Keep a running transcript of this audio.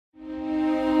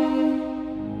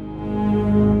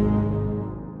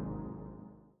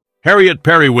Harriet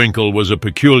Periwinkle was a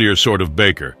peculiar sort of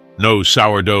baker. No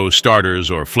sourdough starters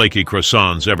or flaky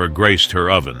croissants ever graced her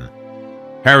oven.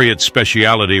 Harriet's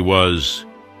speciality was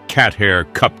cat hair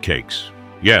cupcakes.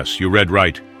 Yes, you read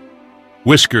right.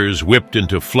 Whiskers whipped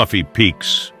into fluffy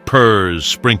peaks, purrs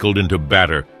sprinkled into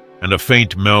batter, and a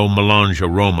faint melange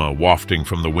aroma wafting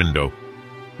from the window.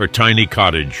 Her tiny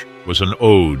cottage was an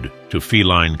ode to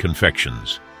feline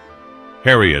confections.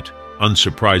 Harriet,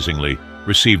 unsurprisingly,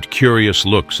 received curious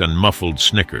looks and muffled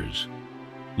snickers.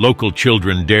 Local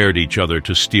children dared each other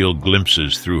to steal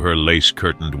glimpses through her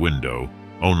lace-curtained window,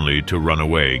 only to run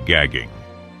away gagging.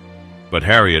 But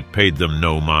Harriet paid them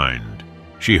no mind.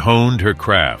 She honed her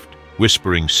craft,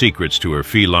 whispering secrets to her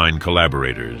feline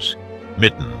collaborators: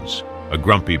 Mittens, a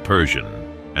grumpy Persian,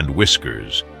 and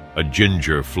Whiskers, a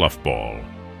ginger fluffball,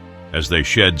 as they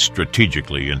shed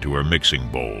strategically into her mixing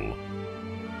bowl.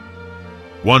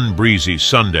 One breezy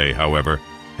Sunday, however,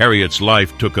 Harriet's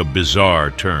life took a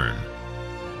bizarre turn.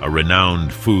 A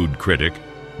renowned food critic,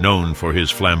 known for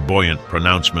his flamboyant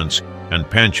pronouncements and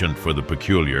penchant for the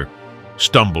peculiar,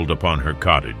 stumbled upon her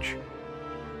cottage.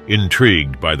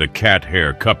 Intrigued by the cat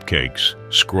hair cupcakes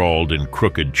scrawled in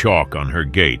crooked chalk on her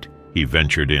gate, he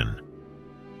ventured in.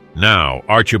 Now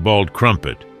Archibald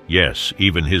Crumpet, yes,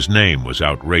 even his name was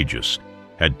outrageous,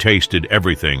 had tasted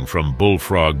everything from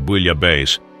bullfrog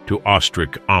bouillabaisse to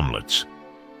ostrich omelets.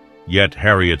 Yet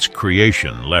Harriet's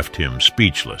creation left him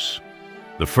speechless.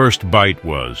 The first bite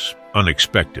was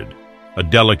unexpected, a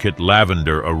delicate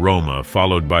lavender aroma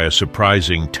followed by a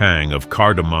surprising tang of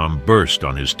cardamom burst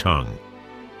on his tongue.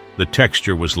 The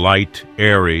texture was light,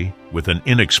 airy, with an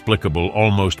inexplicable,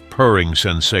 almost purring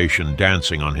sensation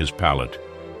dancing on his palate.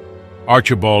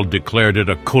 Archibald declared it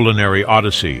a culinary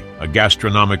odyssey, a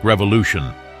gastronomic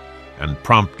revolution, and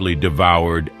promptly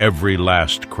devoured every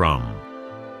last crumb.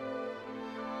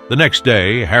 The next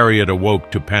day, Harriet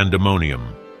awoke to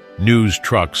pandemonium. News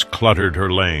trucks cluttered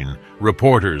her lane,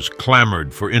 reporters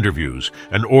clamored for interviews,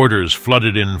 and orders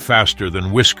flooded in faster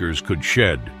than Whiskers could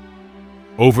shed.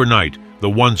 Overnight, the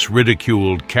once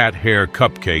ridiculed cat hair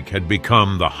cupcake had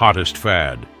become the hottest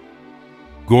fad.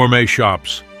 Gourmet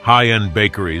shops, high-end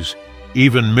bakeries,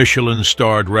 even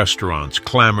Michelin-starred restaurants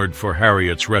clamored for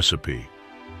Harriet's recipe.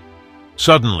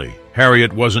 Suddenly,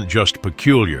 Harriet wasn't just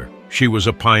peculiar, she was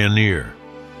a pioneer.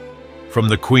 From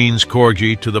the Queen's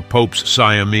Corgi to the Pope's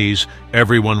Siamese,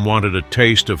 everyone wanted a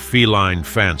taste of feline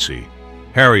fancy.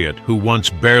 Harriet, who once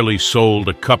barely sold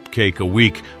a cupcake a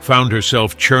week, found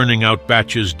herself churning out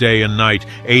batches day and night,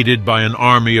 aided by an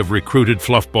army of recruited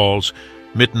fluffballs.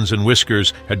 Mittens and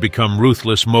Whiskers had become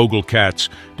ruthless mogul cats,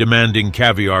 demanding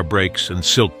caviar breaks and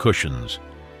silk cushions.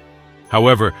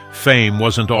 However, fame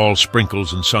wasn't all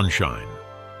sprinkles and sunshine.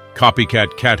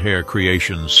 Copycat cat hair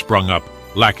creations sprung up,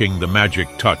 lacking the magic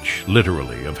touch,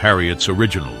 literally, of Harriet's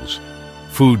originals.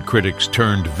 Food critics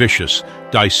turned vicious,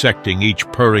 dissecting each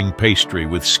purring pastry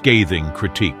with scathing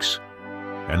critiques.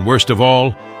 And worst of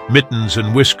all, Mittens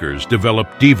and Whiskers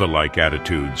developed diva-like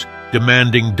attitudes,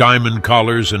 demanding diamond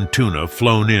collars and tuna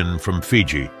flown in from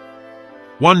Fiji.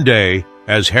 One day,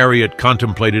 as Harriet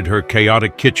contemplated her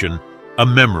chaotic kitchen, a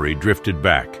memory drifted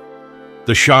back.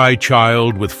 The shy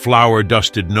child with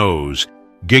flour-dusted nose,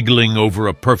 giggling over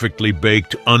a perfectly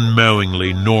baked,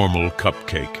 unmowingly normal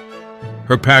cupcake.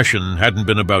 Her passion hadn't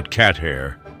been about cat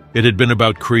hair. It had been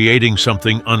about creating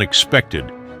something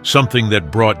unexpected, something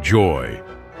that brought joy,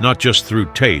 not just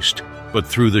through taste, but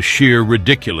through the sheer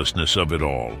ridiculousness of it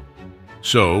all.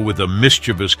 So, with a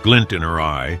mischievous glint in her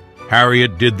eye,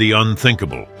 Harriet did the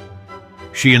unthinkable.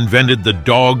 She invented the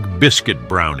dog biscuit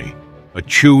brownie, a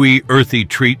chewy, earthy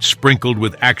treat sprinkled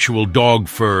with actual dog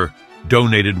fur,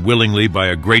 donated willingly by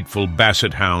a grateful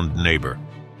basset hound neighbor.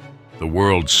 The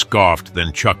world scoffed,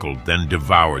 then chuckled, then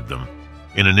devoured them.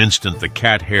 In an instant, the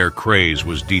cat hair craze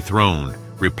was dethroned,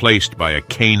 replaced by a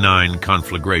canine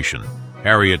conflagration.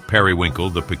 Harriet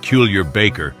Periwinkle, the peculiar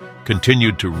baker,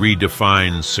 continued to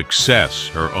redefine success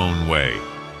her own way.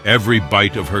 Every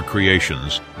bite of her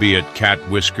creations, be it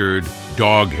cat-whiskered,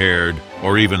 dog-haired,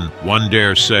 or even, one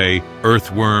dare say,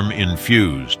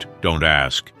 earthworm-infused, don't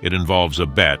ask, it involves a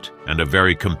bet and a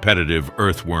very competitive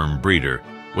earthworm breeder,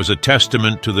 was a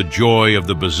testament to the joy of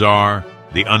the bizarre,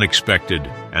 the unexpected,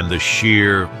 and the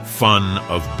sheer fun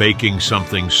of baking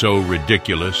something so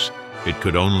ridiculous it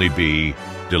could only be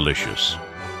delicious.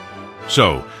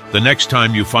 So, the next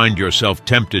time you find yourself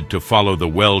tempted to follow the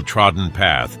well-trodden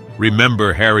path,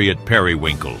 remember Harriet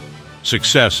Periwinkle.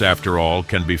 Success, after all,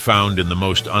 can be found in the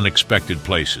most unexpected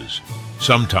places.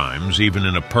 Sometimes even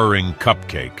in a purring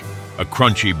cupcake, a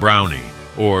crunchy brownie,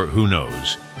 or, who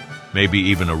knows, maybe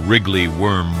even a wriggly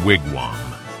worm wigwam.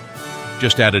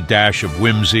 Just add a dash of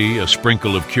whimsy, a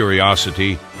sprinkle of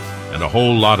curiosity, and a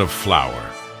whole lot of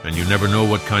flour, and you never know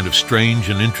what kind of strange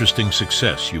and interesting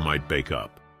success you might bake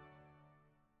up.